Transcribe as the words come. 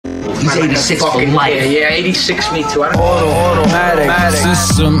He's 86 for life. Yeah, 86 me too. Automatic,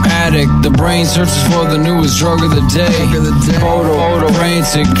 system addict. The brain searches for the newest drug of the day. Photo,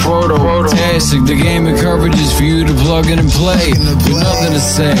 frantic, proto-tastic. The game encourages for you to plug in and play. With nothing to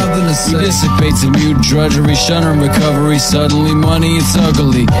say. He dissipates in mute drudgery, shunning recovery. Suddenly money, it's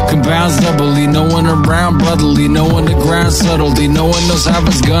ugly. Compounds doubly. No one around brotherly. No one to ground subtlety. No one knows how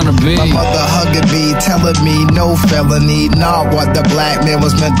it's gonna be. My mother hugging me, telling me no felony. Not what the black man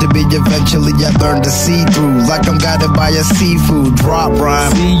was meant to be. Eventually I learned to see through. Like I'm guided by a seafood. Drop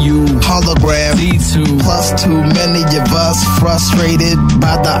rhyme. See you. Hologram. D2. Plus too many of us frustrated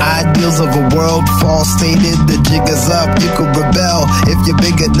by the ideals of a world false stated. The jig is up, you could rebel if you're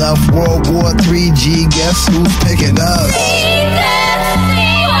big enough. World War 3G, guess who's picking up? See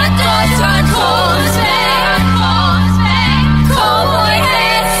what goes on goes back. Cowboy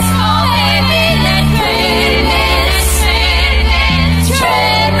hats, heavy and greenness.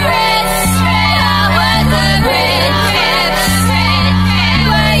 Trade rats, power the red caps.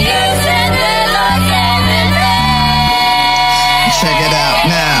 We're using the lock and red. Check it out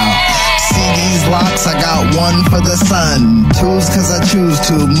now. See these locks, I got one for the sun. Two's cause I choose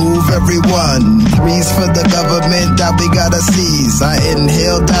to move everyone. Three's for the government that we gotta seize. I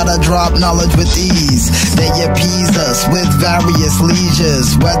inhale data, drop knowledge with ease. They appease us with various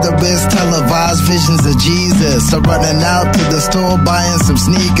leisures. Whether it's televised visions of Jesus, or running out to the store buying some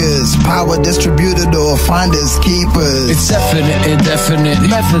sneakers. Power distributed or finders keepers. It's definite, indefinite.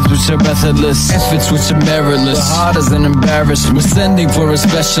 Methods which are methodless. Efforts which are meritless. The heart is an embarrassment. We're sending for a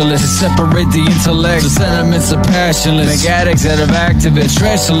specialist to separate the intellect. The sentiments are passionless. Make addicts out of activists.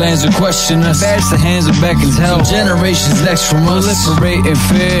 Trash the lands who question us. Bash the hands of beckons help. Some generations next from us. Proliferate in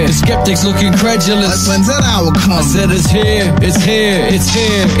fear. The skeptics look incredulous. Like when's that hour come? I said it's here, it's here, it's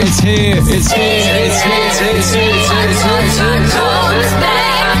here, it's here, it's here, it's here, it's here, it's here, it's here, it's here. Goes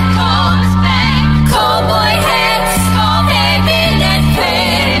back.